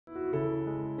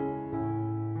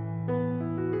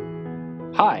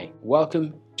Hi,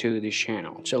 welcome to this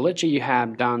channel. So let's say you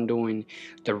have done doing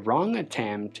the wrong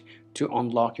attempt to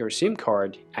unlock your SIM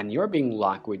card and you're being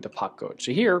locked with the PUK code.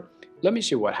 So here, let me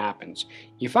see what happens.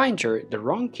 If I enter the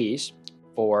wrong keys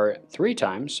for 3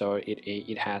 times, so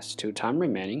it has 2 time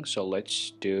remaining, so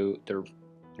let's do the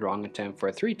wrong attempt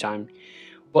for 3 times.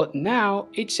 But now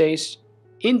it says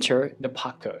enter the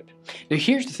PUK code. Now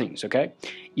here's the things, okay?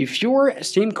 If your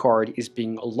SIM card is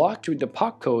being locked with the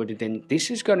PUK code, then this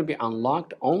is going to be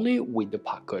unlocked only with the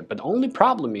PUK code. But the only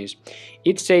problem is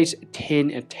it says 10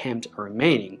 attempts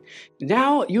remaining.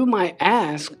 Now you might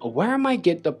ask, where am I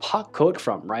get the PUK code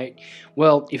from, right?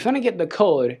 Well, if you want to get the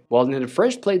code, well, then the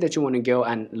first place that you want to go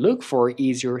and look for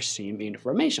is your SIM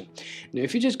information. Now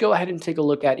if you just go ahead and take a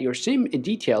look at your SIM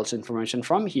details information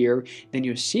from here, then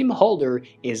your SIM holder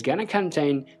is going to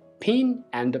contain PIN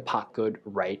and the PUK code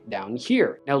right down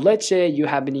here. Now let's say you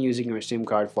have been using your SIM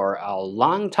card for a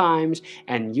long time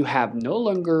and you have no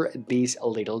longer this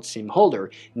little SIM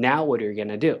holder. Now what are you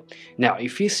gonna do? Now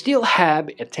if you still have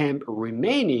a temp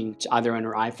remaining, either on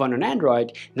your iPhone or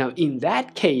Android, now in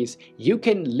that case you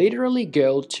can literally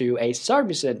go to a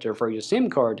service center for your SIM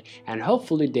card and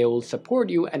hopefully they will support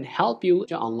you and help you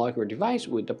to unlock your device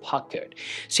with the PUK code.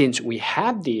 Since we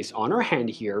have this on our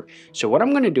hand here, so what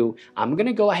I'm gonna do, I'm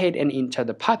gonna go ahead and enter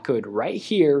the PUK code right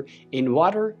here in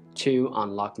order to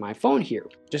unlock my phone here.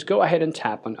 Just go ahead and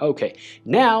tap on OK.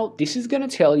 Now this is going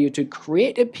to tell you to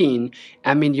create a PIN.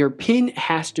 I mean your PIN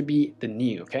has to be the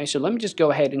new, okay? So let me just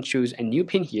go ahead and choose a new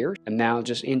PIN here and now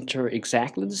just enter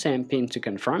exactly the same PIN to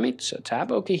confirm it. So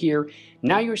tap OK here.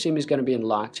 Now your SIM is going to be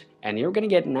unlocked and you're going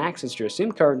to get an access to your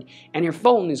SIM card and your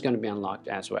phone is going to be unlocked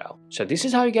as well. So this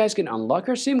is how you guys can unlock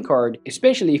your SIM card,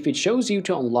 especially if it shows you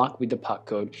to unlock with the PUK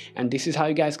code, and this is how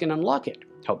you guys can unlock it.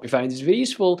 Hope you find this video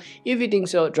useful. If you think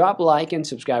so, drop a like and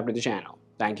subscribe to the channel.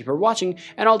 Thank you for watching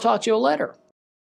and I'll talk to you later.